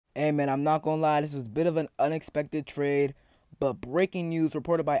Hey man, I'm not gonna lie, this was a bit of an unexpected trade, but breaking news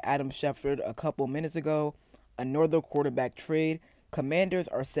reported by Adam Schefter a couple minutes ago, another quarterback trade. Commanders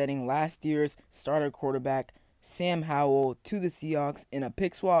are setting last year's starter quarterback Sam Howell to the Seahawks in a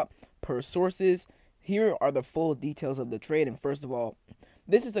pick swap per sources. Here are the full details of the trade, and first of all,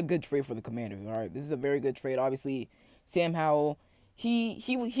 this is a good trade for the Commanders, all right? This is a very good trade. Obviously, Sam Howell, he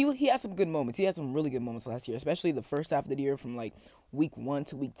had some good moments. He had some really good moments last year, especially the first half of the year from like week 1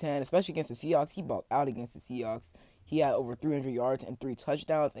 to week 10, especially against the Seahawks. He balled out against the Seahawks. He had over 300 yards and 3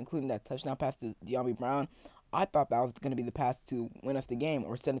 touchdowns, including that touchdown pass to De'Ami Brown. I thought that was going to be the pass to win us the game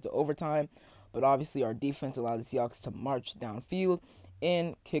or send it to overtime, but obviously our defense allowed the Seahawks to march downfield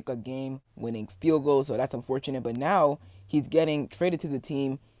and kick a game-winning field goal, so that's unfortunate. But now he's getting traded to the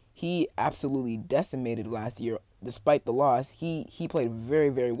team he absolutely decimated last year. Despite the loss, he played very,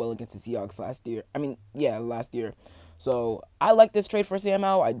 very well against the Seahawks last year. Last year. So I like this trade for Sam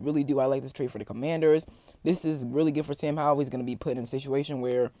Howell. I really do. I like this trade for the Commanders. This is really good for Sam Howell. He's going to be put in a situation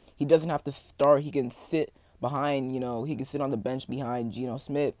where he doesn't have to start. He can sit behind, he can sit on the bench behind Geno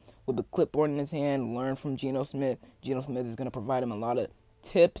Smith with the clipboard in his hand, learn from Geno Smith. Geno Smith is going to provide him a lot of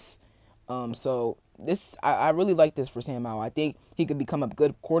tips. So this I really like this for Sam Howell. I think he could become a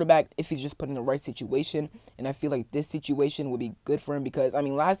good quarterback if he's just put in the right situation, and I feel like this situation would be good for him because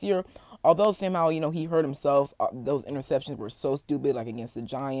last year, although Sam Howell, he hurt himself, those interceptions were so stupid, like against the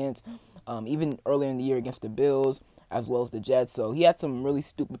Giants, even earlier in the year against the Bills as well as the Jets. So he had some really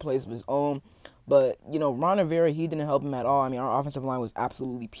stupid plays of his own. But Ron Rivera, he didn't help him at all. Our offensive line was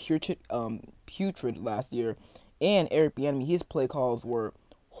absolutely putrid last year, and Eric Bieniemy, his play calls were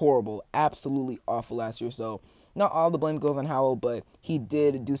horrible, absolutely awful last year. So not all the blame goes on Howell, but he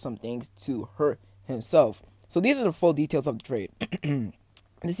did do some things to hurt himself. So these are the full details of the trade. The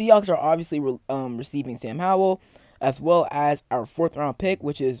Seahawks are obviously receiving Sam Howell, as well as our 4th-round pick,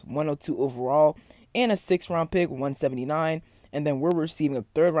 which is 102 overall, and a 6th-round pick, 179. And then we're receiving a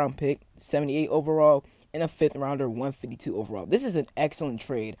 3rd-round pick, 78 overall, and a 5th-rounder, 152 overall. This is an excellent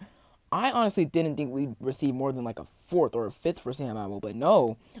trade. I honestly didn't think we'd receive more than like a 4th or a 5th for Sam Howell, but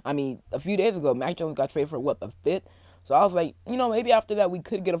no. A few days ago, Mac Jones got traded for the 5th? So I was like, maybe after that we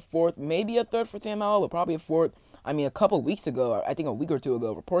could get a 4th, maybe a 3rd for Sam Howell, but probably a 4th. A couple weeks ago, I think a week or two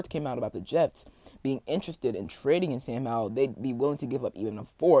ago, reports came out about the Jets being interested in trading in Sam Howell. They'd be willing to give up even a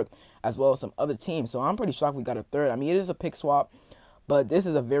 4th, as well as some other teams. So I'm pretty shocked we got a 3rd. It is a pick swap, but this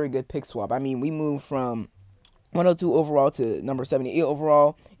is a very good pick swap. We moved from 102 overall to number 78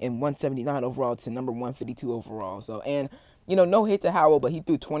 overall, and 179 overall to number 152 overall. So, and no hate to Howell, but he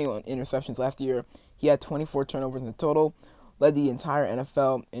threw 21 interceptions last year. He had 24 turnovers in total, led the entire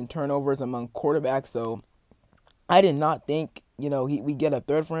NFL in turnovers among quarterbacks. So I did not think we get a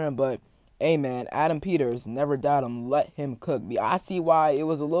 3rd for him, but hey man, Adam Peters, never doubt him. Let him cook. I see why it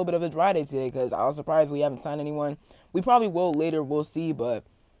was a little bit of a dry day today because I was surprised we haven't signed anyone. We probably will later. We'll see, but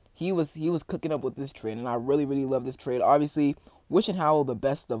he was cooking up with this trade, and I really, really love this trade. Obviously, wishing Howell the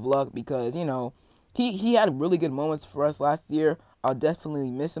best of luck because, he had really good moments for us last year. I'll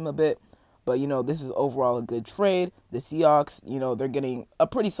definitely miss him a bit. But, this is overall a good trade. The Seahawks, they're getting a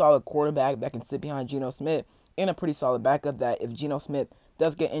pretty solid quarterback that can sit behind Geno Smith and a pretty solid backup that if Geno Smith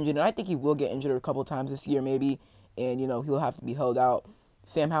does get injured, and I think he will get injured a couple times this year maybe, and, he'll have to be held out.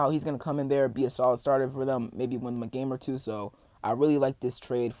 Sam Howell, he's going to come in there, be a solid starter for them, maybe win them a game or two. So I really like this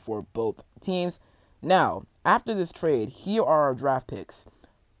trade for both teams. Now, after this trade, here are our draft picks.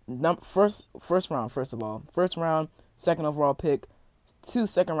 First round, first of all. First round, 2nd overall pick, 2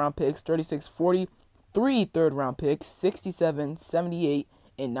 second-round picks, 36, 40, 3 third-round picks, 67, 78,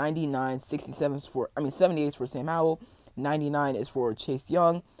 and 99. 78 is for Sam Howell. 99 is for Chase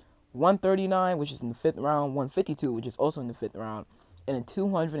Young. 139, which is in the 5th round. 152, which is also in the 5th round. And then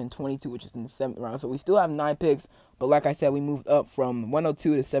 222, which is in the 7th round. So we still have 9 picks, but like I said, we moved up from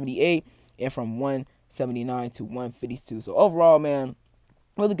 102 to 78 and from 179 to 152. So overall, man,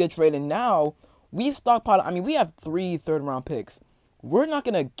 really good trade. And now we've stockpiled. We have 3 third-round picks. We're not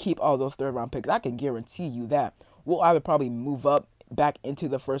going to keep all those 3rd-round picks. I can guarantee you that. We'll either probably move up back into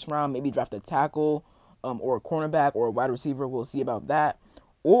the 1st round, maybe draft a tackle or a cornerback or a wide receiver. We'll see about that.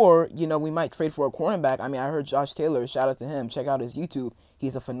 Or, we might trade for a cornerback. I heard Josh Taylor, shout out to him. Check out his YouTube.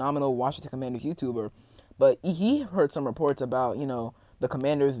 He's a phenomenal Washington Commanders YouTuber. But he heard some reports about, the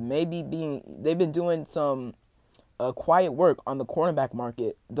Commanders they've been doing some quiet work on the cornerback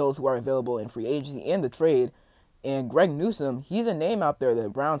market, those who are available in free agency and the trade. And Greg Newsome, he's a name out there. The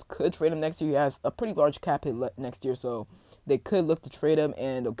Browns could trade him next year. He has a pretty large cap hit next year, so they could look to trade him.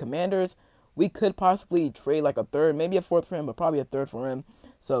 And the Commanders, we could possibly trade like a 3rd, maybe a 4th for him, but probably a 3rd for him.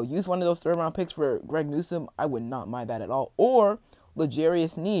 So use one of those 3rd-round picks for Greg Newsome. I would not mind that at all. Or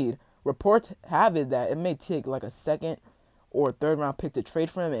L'Jarius Sneed. Reports have it that it may take like a second or third round pick to trade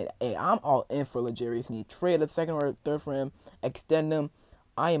for him. And hey, I'm all in for L'Jarius Sneed. Trade a second or third for him, extend him.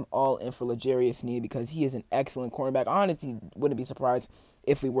 I am all in for L'Jarius Sneed because he is an excellent cornerback. I honestly wouldn't be surprised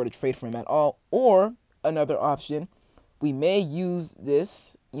if we were to trade for him at all. Or another option, we may use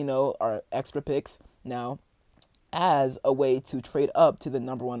this, our extra picks now as a way to trade up to the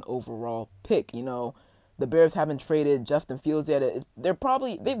number 1 overall pick. The Bears haven't traded Justin Fields yet. They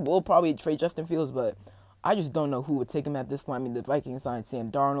will probably trade Justin Fields, but I just don't know who would take him at this point. I mean, the Vikings signed Sam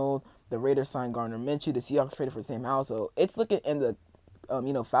Darnold, the Raiders signed Gardner Minshew, the Seahawks traded for Sam Howell, so it's looking, and the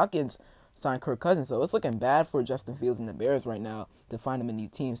Falcons signed Kirk Cousins, so it's looking bad for Justin Fields and the Bears right now to find him a new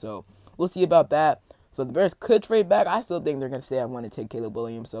team. So we'll see about that. So the Bears could trade back. I still think they're going to say I want to take Caleb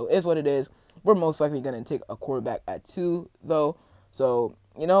Williams. So it's what it is. We're most likely going to take a quarterback at 2, though. So,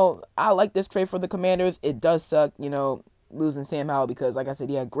 I like this trade for the Commanders. It does suck, losing Sam Howell because, like I said,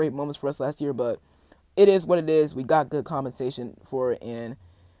 he had great moments for us last year. But it is what it is. We got good compensation for it. And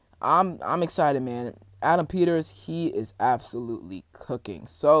I'm excited, man. Adam Peters, he is absolutely cooking.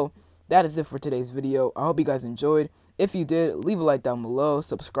 So that is it for today's video. I hope you guys enjoyed. If you did, leave a like down below.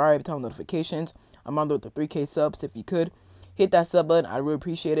 Subscribe, turn on notifications. I'm on the 3K subs. If you could, hit that sub button. I really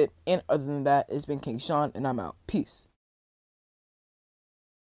appreciate it. And other than that, it's been King Sean, and I'm out. Peace.